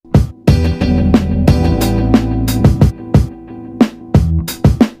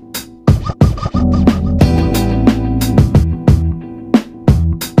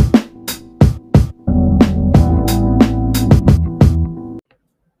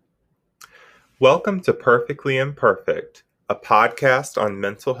Welcome to Perfectly Imperfect, a podcast on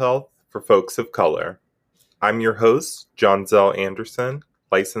mental health for folks of color. I'm your host, John Zell Anderson,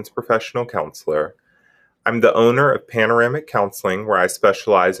 licensed professional counselor. I'm the owner of Panoramic Counseling, where I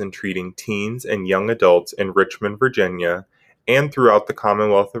specialize in treating teens and young adults in Richmond, Virginia, and throughout the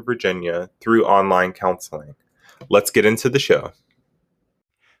Commonwealth of Virginia through online counseling. Let's get into the show.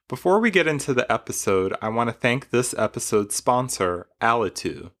 Before we get into the episode, I want to thank this episode's sponsor,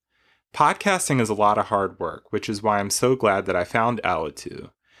 Alitu. Podcasting is a lot of hard work, which is why I'm so glad that I found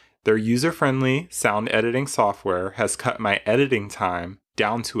Alitu. Their user-friendly sound editing software has cut my editing time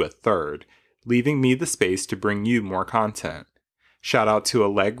down to a third, leaving me the space to bring you more content. Shout out to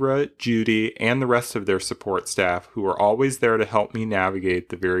Allegra, Judy, and the rest of their support staff who are always there to help me navigate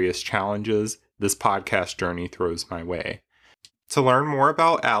the various challenges this podcast journey throws my way. To learn more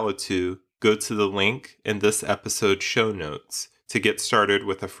about Alitu, go to the link in this episode's show notes to get started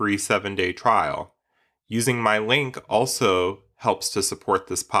with a free 7-day trial. Using my link also helps to support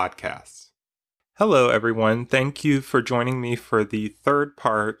this podcast. Hello, everyone. Thank you for joining me for the third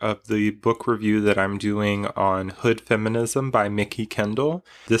part of the book review that I'm doing on Hood Feminism by Mikki Kendall.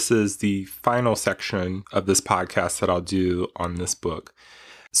 This is the final section of this podcast that I'll do on this book.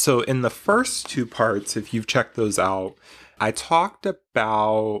 So in the first two parts, if you've checked those out, I talked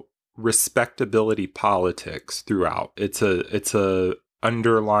about respectability politics throughout. It's a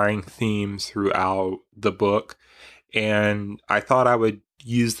underlying theme throughout the book, and I thought I would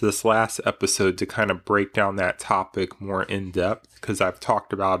use this last episode to kind of break down that topic more in depth, because I've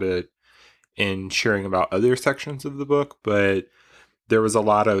talked about it in sharing about other sections of the book, but there was a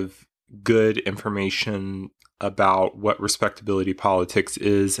lot of good information about what respectability politics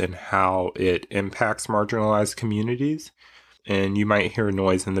is and how it impacts marginalized communities. And you might hear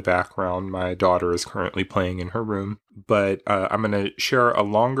noise in the background. My daughter is currently playing in her room. But I'm going to share a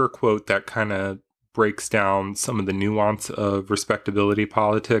longer quote that kind of breaks down some of the nuance of respectability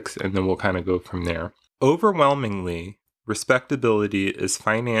politics, and then we'll kind of go from there. Overwhelmingly, respectability is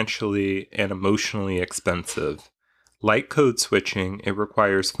financially and emotionally expensive. Like code switching, it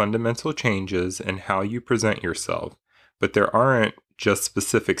requires fundamental changes in how you present yourself, but there aren't just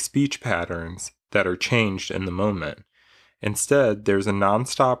specific speech patterns that are changed in the moment. Instead, there's a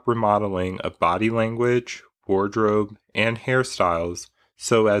nonstop remodeling of body language, wardrobe, and hairstyles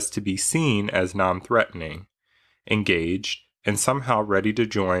so as to be seen as non-threatening, engaged, and somehow ready to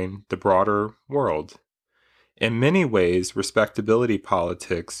join the broader world. In many ways, respectability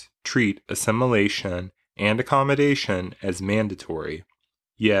politics treat assimilation and accommodation as mandatory,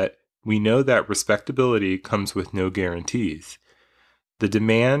 yet we know that respectability comes with no guarantees. The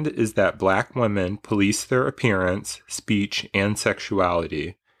demand is that Black women police their appearance, speech, and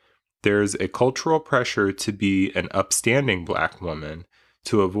sexuality. There's a cultural pressure to be an upstanding Black woman,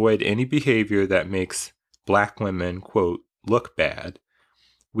 to avoid any behavior that makes Black women, quote, look bad.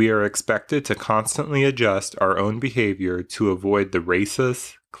 We are expected to constantly adjust our own behavior to avoid the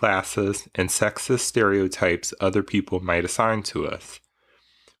racist, classist, and sexist stereotypes other people might assign to us.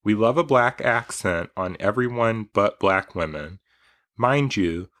 We love a Black accent on everyone but Black women. Mind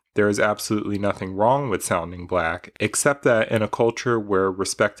you, there is absolutely nothing wrong with sounding Black, except that in a culture where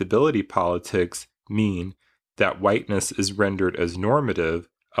respectability politics mean that whiteness is rendered as normative,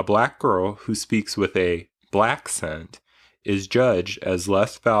 a Black girl who speaks with a Blaccent is judged as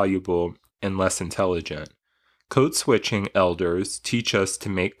less valuable and less intelligent. Code switching elders teach us to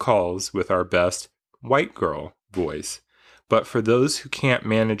make calls with our best white girl voice, but for those who can't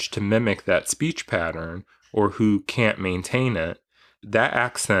manage to mimic that speech pattern or who can't maintain it, that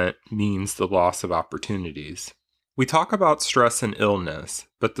accent means the loss of opportunities. We talk about stress and illness,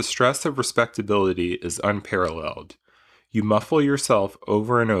 but the stress of respectability is unparalleled. You muffle yourself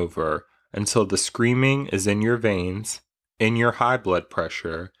over and over until the screaming is in your veins, in your high blood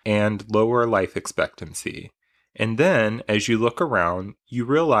pressure, and lower life expectancy. And then, as you look around, you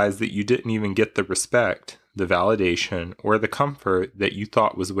realize that you didn't even get the respect, the validation, or the comfort that you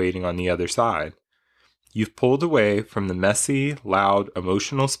thought was waiting on the other side. You've pulled away from the messy, loud,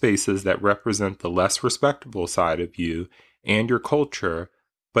 emotional spaces that represent the less respectable side of you and your culture,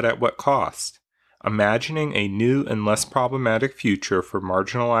 but at what cost? Imagining a new and less problematic future for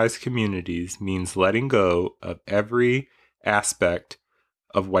marginalized communities means letting go of every aspect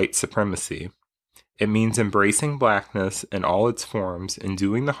of white supremacy. It means embracing Blackness in all its forms and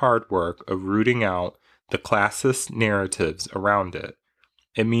doing the hard work of rooting out the classist narratives around it.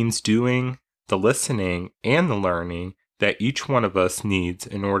 It means doing the listening and the learning that each one of us needs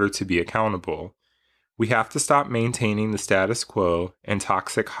in order to be accountable. We have to stop maintaining the status quo and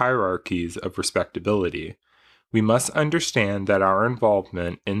toxic hierarchies of respectability. We must understand that our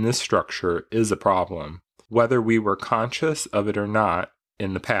involvement in this structure is a problem, whether we were conscious of it or not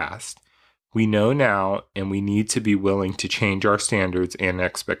in the past. We know now, and we need to be willing to change our standards and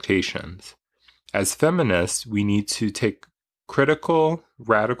expectations. As feminists, we need to take critical,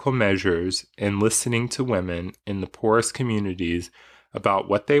 radical measures in listening to women in the poorest communities about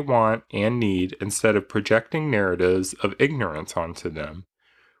what they want and need instead of projecting narratives of ignorance onto them.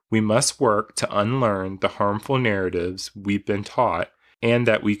 We must work to unlearn the harmful narratives we've been taught and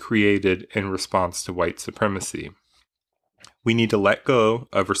that we created in response to white supremacy. We need to let go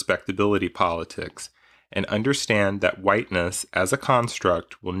of respectability politics and understand that whiteness as a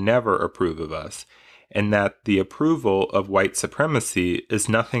construct will never approve of us, and that the approval of white supremacy is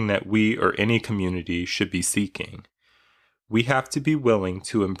nothing that we or any community should be seeking. We have to be willing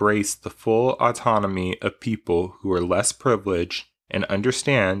to embrace the full autonomy of people who are less privileged and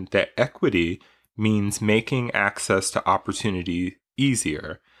understand that equity means making access to opportunity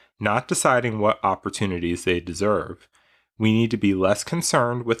easier, not deciding what opportunities they deserve. We need to be less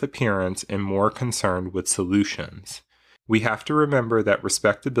concerned with appearance and more concerned with solutions. We have to remember that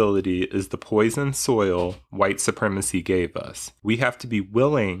respectability is the poisoned soil white supremacy gave us. We have to be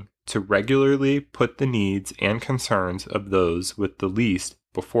willing to regularly put the needs and concerns of those with the least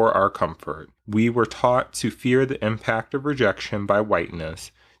before our comfort. We were taught to fear the impact of rejection by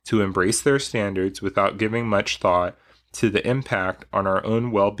whiteness, to embrace their standards without giving much thought to the impact on our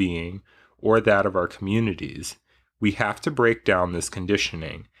own well-being or that of our communities. We have to break down this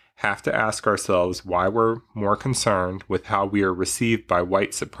conditioning, have to ask ourselves why we're more concerned with how we are received by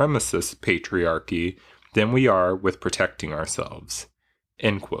white supremacist patriarchy than we are with protecting ourselves.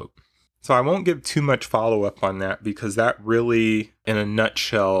 End quote. So I won't give too much follow-up on that because that really, in a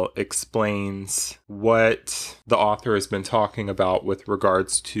nutshell, explains what the author has been talking about with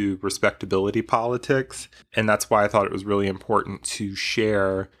regards to respectability politics. And that's why I thought it was really important to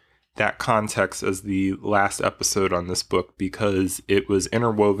share that context as the last episode on this book, because it was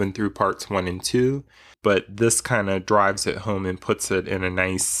interwoven through parts 1 and 2. But this kind of drives it home and puts it in a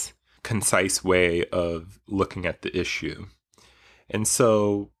nice, concise way of looking at the issue. And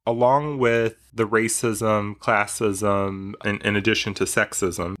so, along with the racism, classism, and in addition to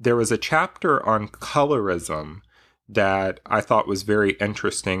sexism, there was a chapter on colorism that I thought was very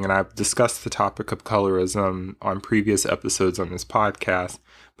interesting. And I've discussed the topic of colorism on previous episodes on this podcast.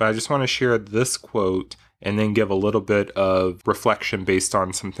 But I just want to share this quote and then give a little bit of reflection based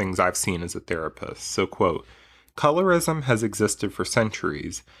on some things I've seen as a therapist. So, quote, "Colorism has existed for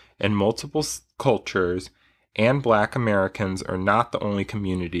centuries in multiple cultures, and Black Americans are not the only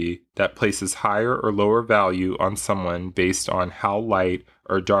community that places higher or lower value on someone based on how light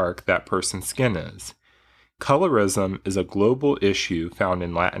or dark that person's skin is. Colorism is a global issue found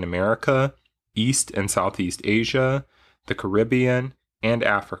in Latin America, East and Southeast Asia, the Caribbean, and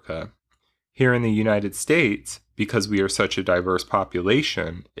Africa. Here in the United States, because we are such a diverse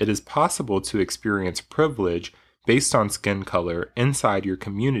population, it is possible to experience privilege based on skin color inside your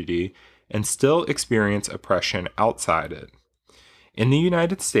community and still experience oppression outside it. In the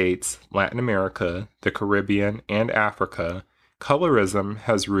United States, Latin America, the Caribbean, and Africa, colorism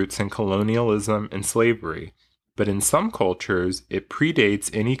has roots in colonialism and slavery, but in some cultures, it predates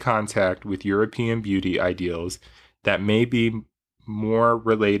any contact with European beauty ideals that may be more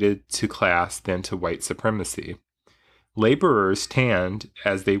related to class than to white supremacy. Laborers tanned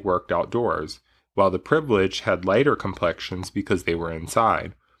as they worked outdoors, while the privileged had lighter complexions because they were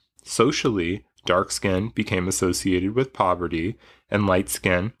inside. Socially, dark skin became associated with poverty and light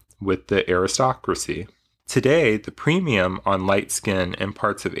skin with the aristocracy. Today, the premium on light skin in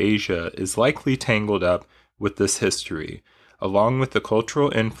parts of Asia is likely tangled up with this history, along with the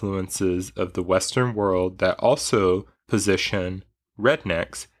cultural influences of the Western world that also position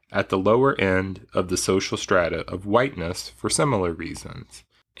rednecks at the lower end of the social strata of whiteness for similar reasons."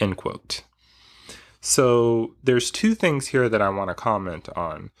 End quote. So there's two things here that I want to comment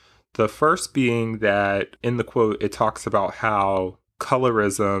on. The first being that in the quote, it talks about how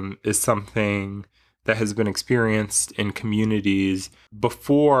colorism is something that has been experienced in communities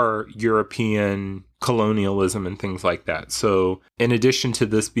before European colonialism and things like that. So in addition to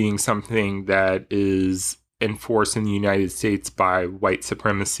this being something that is enforced in the United States by white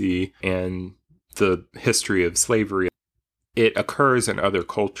supremacy and the history of slavery, it occurs in other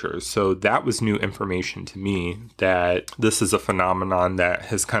cultures. So that was new information to me, that this is a phenomenon that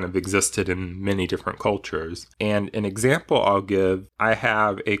has kind of existed in many different cultures. And an example I'll give, I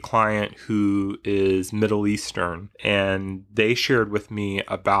have a client who is Middle Eastern, and they shared with me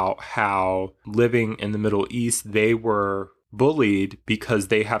about how living in the Middle East, they were bullied because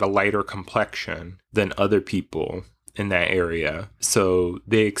they had a lighter complexion than other people in that area. So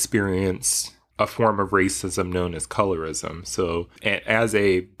they experienced a form of racism known as colorism. So as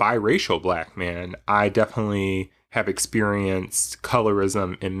a biracial Black man, I definitely have experienced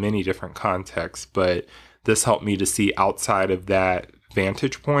colorism in many different contexts, but this helped me to see outside of that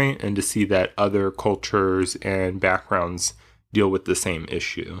vantage point and to see that other cultures and backgrounds deal with the same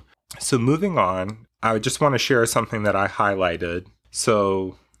issue. So moving on, I just want to share something that I highlighted.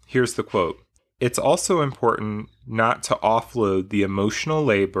 So here's the quote. It's also important not to offload the emotional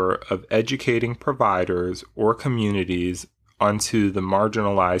labor of educating providers or communities onto the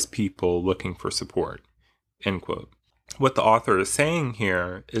marginalized people looking for support, end quote. What the author is saying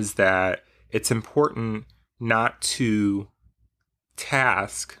here is that it's important not to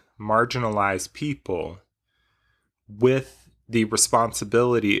task marginalized people with the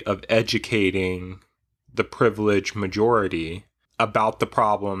responsibility of educating the privileged majority about the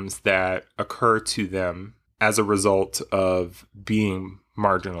problems that occur to them as a result of being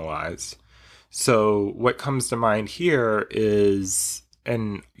marginalized. So what comes to mind here is,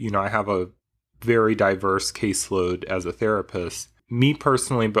 and I have a very diverse caseload as a therapist. Me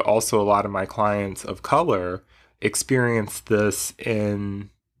personally, but also a lot of my clients of color experienced this in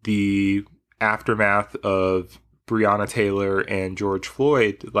the aftermath of Breonna Taylor and George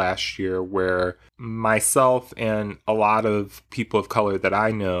Floyd last year, where myself and a lot of people of color that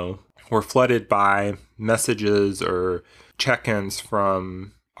I know were flooded by messages or check-ins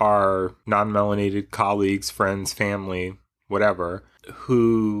from our non-melanated colleagues, friends, family, whatever,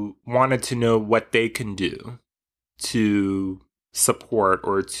 who wanted to know what they can do to support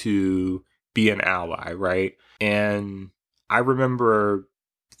or to be an ally, right? And I remember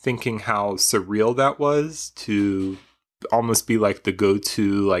thinking how surreal that was to almost be like the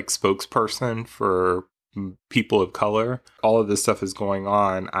go-to like spokesperson for people of color. All of this stuff is going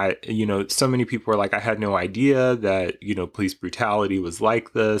on. So many people are like, I had no idea that, police brutality was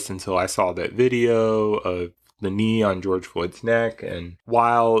like this until I saw that video of the knee on George Floyd's neck. And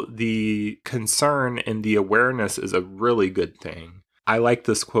while the concern and the awareness is a really good thing, I like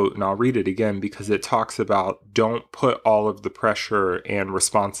this quote, and I'll read it again because it talks about don't put all of the pressure and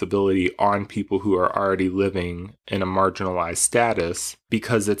responsibility on people who are already living in a marginalized status,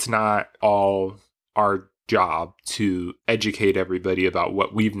 because it's not all our job to educate everybody about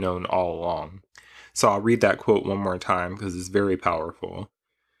what we've known all along. So I'll read that quote one more time because it's very powerful.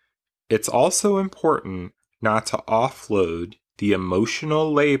 It's also important not to offload the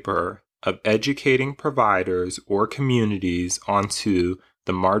emotional labor of educating providers or communities onto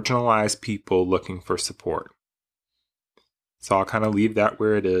the marginalized people looking for support. So I'll kind of leave that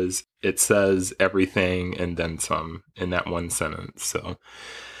where it is. It says everything and then some in that one sentence. So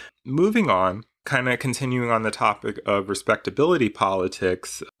moving on, kind of continuing on the topic of respectability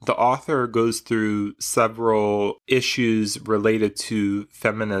politics, the author goes through several issues related to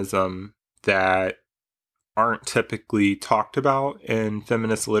feminism that aren't typically talked about in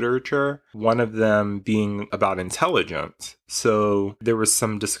feminist literature, one of them being about intelligence. So there was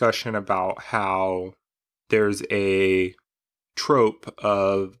some discussion about how there's a trope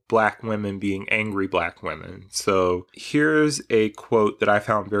of Black women being angry Black women. So here's a quote that I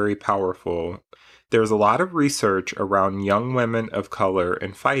found very powerful. There's a lot of research around young women of color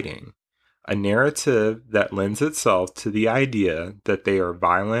and fighting, a narrative that lends itself to the idea that they are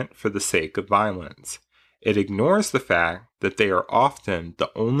violent for the sake of violence. It ignores the fact that they are often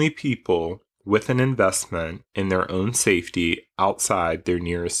the only people with an investment in their own safety outside their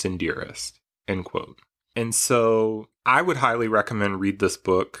nearest and dearest, end quote. And so I would highly recommend read this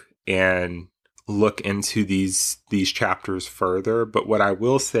book and look into these chapters further. But what I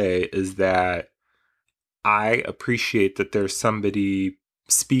will say is that I appreciate that there's somebody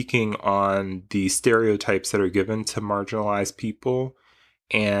speaking on the stereotypes that are given to marginalized people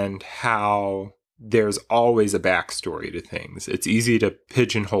and how there's always a backstory to things. It's easy to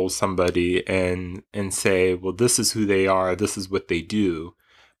pigeonhole somebody and say, well, this is who they are, this is what they do.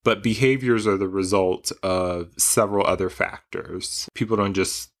 But behaviors are the result of several other factors. People don't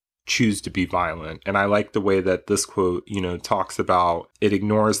just choose to be violent. And I like the way that this quote, talks about it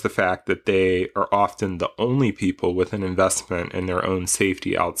ignores the fact that they are often the only people with an investment in their own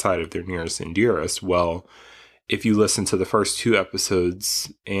safety outside of their nearest and dearest. Well, if you listen to the first two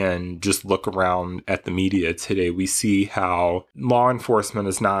episodes and just look around at the media today, we see how law enforcement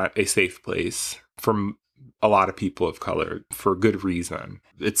is not a safe place for a lot of people of color for good reason.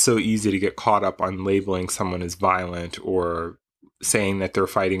 It's so easy to get caught up on labeling someone as violent or saying that they're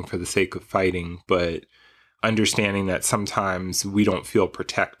fighting for the sake of fighting, but understanding that sometimes we don't feel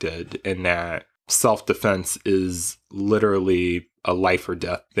protected and that self-defense is literally a life or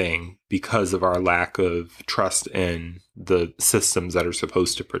death thing because of our lack of trust in the systems that are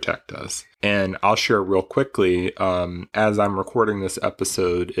supposed to protect us. And I'll share real quickly, as I'm recording this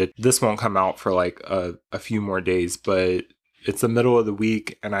episode, this won't come out for like a few more days, but it's the middle of the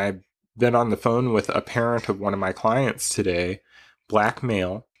week and I've been on the phone with a parent of one of my clients today, Black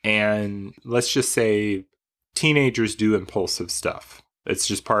male, and let's just say teenagers do impulsive stuff. It's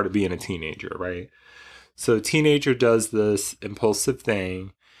just part of being a teenager, right? So teenager does this impulsive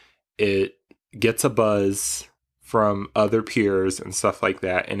thing. It gets a buzz from other peers and stuff like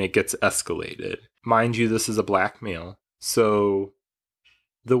that, and it gets escalated. Mind you, this is a Black male. So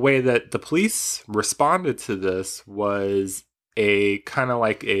the way that the police responded to this was a kind of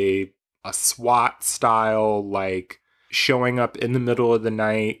like a SWAT style, like showing up in the middle of the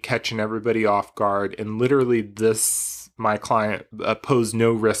night, catching everybody off guard. And literally my client posed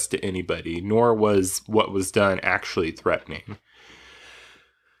no risk to anybody, nor was what was done actually threatening.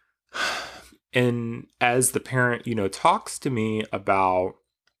 And as the parent, talks to me about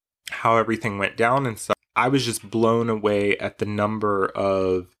how everything went down and stuff, I was just blown away at the number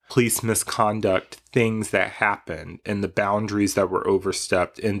of police misconduct things that happened and the boundaries that were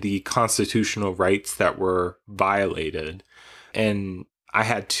overstepped and the constitutional rights that were violated. And I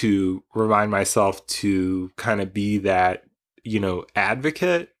had to remind myself to kind of be that,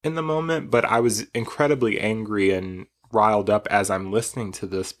 advocate in the moment. But I was incredibly angry and riled up as I'm listening to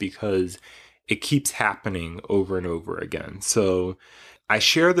this because it keeps happening over and over again. So I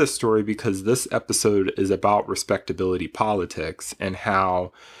share this story because this episode is about respectability politics and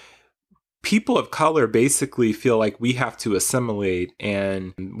how people of color basically feel like we have to assimilate,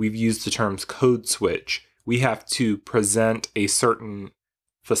 and we've used the terms code switch. We have to present a certain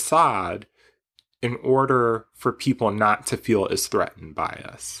facade in order for people not to feel as threatened by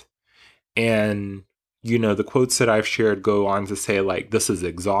us. And, the quotes that I've shared go on to say, like, this is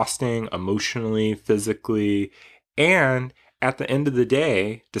exhausting emotionally, physically, and at the end of the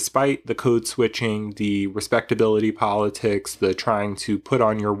day, despite the code switching, the respectability politics, the trying to put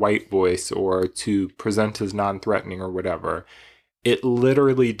on your white voice or to present as non-threatening or whatever, it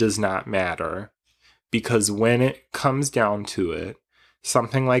literally does not matter. Because when it comes down to it,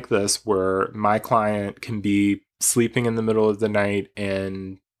 something like this, where my client can be sleeping in the middle of the night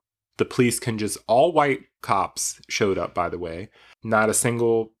and the police can just, all white cops showed up, by the way, not a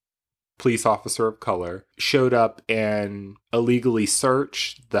single police officer of color, showed up and illegally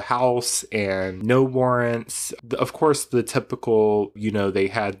searched the house and no warrants. Of course, the typical, they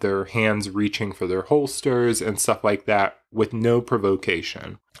had their hands reaching for their holsters and stuff like that with no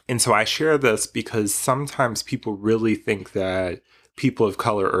provocation. And so I share this because sometimes people really think that people of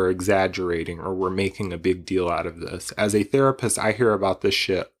color are exaggerating or we're making a big deal out of this. As a therapist, I hear about this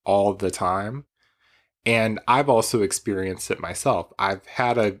shit all the time. And I've also experienced it myself. I've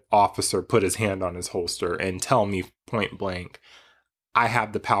had an officer put his hand on his holster and tell me point blank, I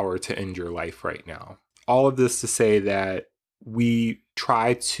have the power to end your life right now. All of this to say that we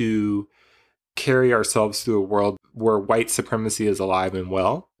try to carry ourselves through a world where white supremacy is alive and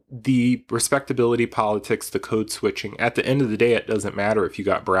well. The respectability politics, the code switching, at the end of the day, it doesn't matter if you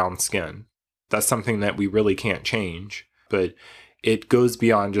got brown skin. That's something that we really can't change. But it goes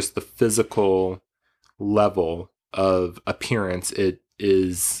beyond just the physical level of appearance. It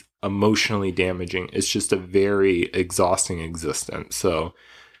is emotionally damaging. It's just a very exhausting existence. So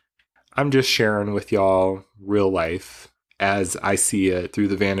I'm just sharing with y'all real life as I see it through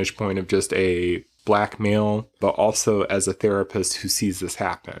the vantage point of just a Black male, but also as a therapist who sees this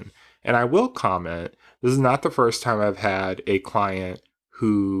happen. And I will comment, this is not the first time I've had a client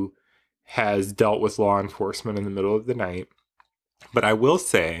who has dealt with law enforcement in the middle of the night. But I will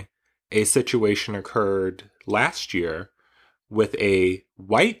say a situation occurred last year with a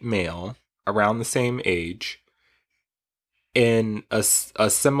white male around the same age in a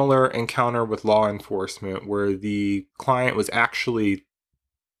similar encounter with law enforcement where the client was actually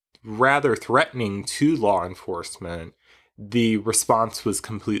rather threatening to law enforcement. The response was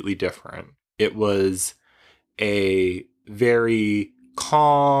completely different. It was a very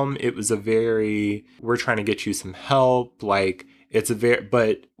calm, we're trying to get you some help. But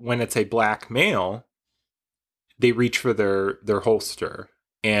when it's a Black male, they reach for their holster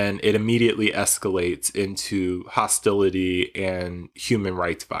and it immediately escalates into hostility and human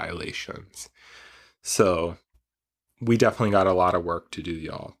rights violations. So we definitely got a lot of work to do,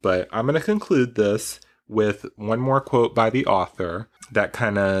 y'all. But I'm going to conclude this with one more quote by the author that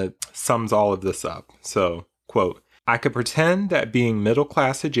kind of sums all of this up. So, quote, I could pretend that being middle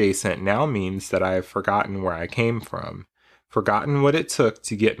class adjacent now means that I have forgotten where I came from. forgotten what it took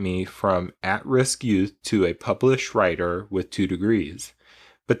to get me from at-risk youth to a published writer with 2 degrees.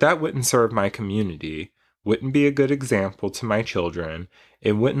 But that wouldn't serve my community, wouldn't be a good example to my children,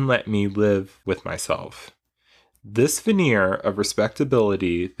 and wouldn't let me live with myself. This veneer of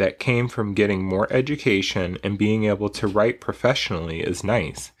respectability that came from getting more education and being able to write professionally is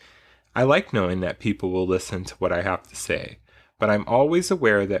nice. I like knowing that people will listen to what I have to say, but I'm always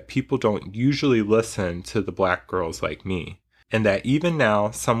aware that people don't usually listen to the black girls like me, and that even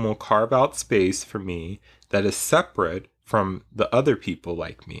now some will carve out space for me that is separate from the other people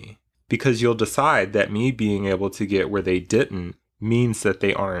like me, because you'll decide that me being able to get where they didn't means that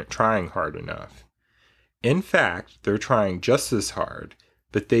they aren't trying hard enough. In fact, they're trying just as hard,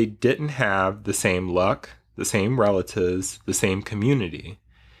 but they didn't have the same luck, the same relatives, the same community.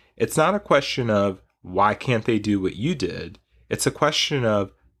 It's not a question of why can't they do what you did? It's a question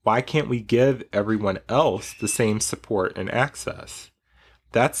of why can't we give everyone else the same support and access?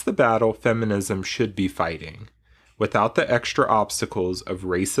 That's the battle feminism should be fighting, without the extra obstacles of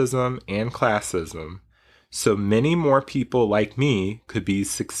racism and classism, so many more people like me could be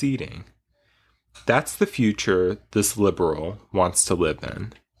succeeding. That's the future this liberal wants to live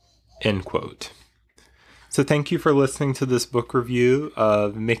in. End quote. So thank you for listening to this book review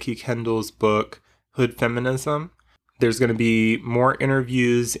of Mikki Kendall's book, Hood Feminism. There's going to be more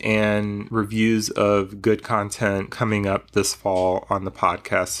interviews and reviews of good content coming up this fall on the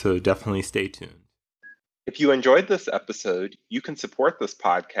podcast, so definitely stay tuned. If you enjoyed this episode, you can support this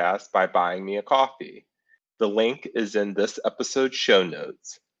podcast by buying me a coffee. The link is in this episode's show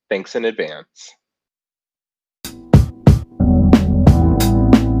notes. Thanks in advance.